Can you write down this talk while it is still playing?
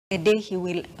the day he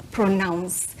will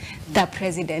pronounce the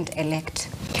president-elect.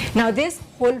 Now, this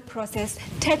whole process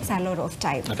takes a lot of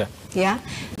time. Okay. Yeah.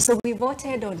 So we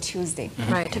voted on Tuesday.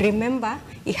 Right. Remember,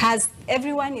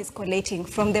 everyone is collating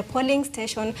from the polling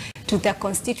station to the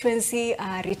constituency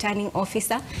returning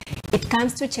officer. It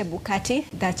comes to Chebukati,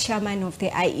 the chairman of the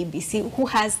IEBC, who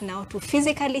has now to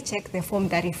physically check the Form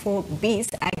 34Bs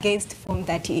against Form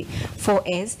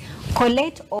 34As,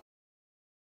 collate all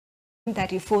Form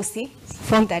 34C,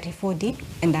 Form 34D,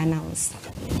 and announce.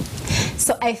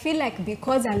 So I feel like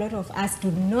because a lot of us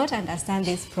do not understand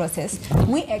this process,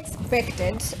 we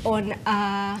expected on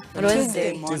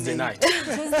Tuesday night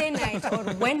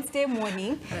or Wednesday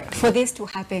morning for this to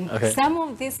happen. Okay. Some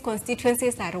of these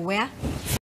constituencies are where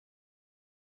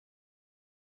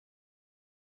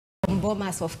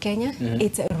Bomas of Kenya,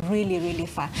 it's really, really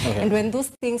far. Okay. And when those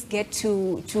things get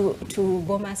to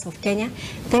Bomas of Kenya,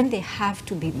 then they have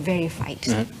to be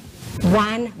verified.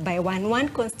 One by one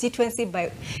constituency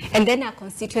and then a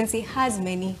constituency has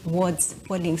many wards,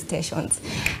 polling stations.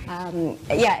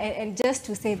 And just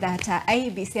to say that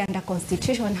IEBC under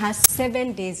Constitution has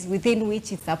 7 days within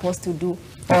which it's supposed to do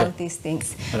all these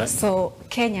things. Right. So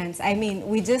Kenyans, I mean,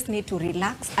 we just need to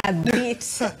relax a bit,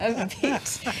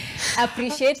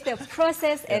 appreciate the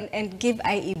process and give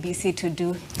IEBC to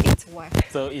do its work.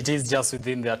 So it is just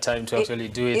within their time to actually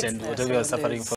do it, and whatever you're suffering for.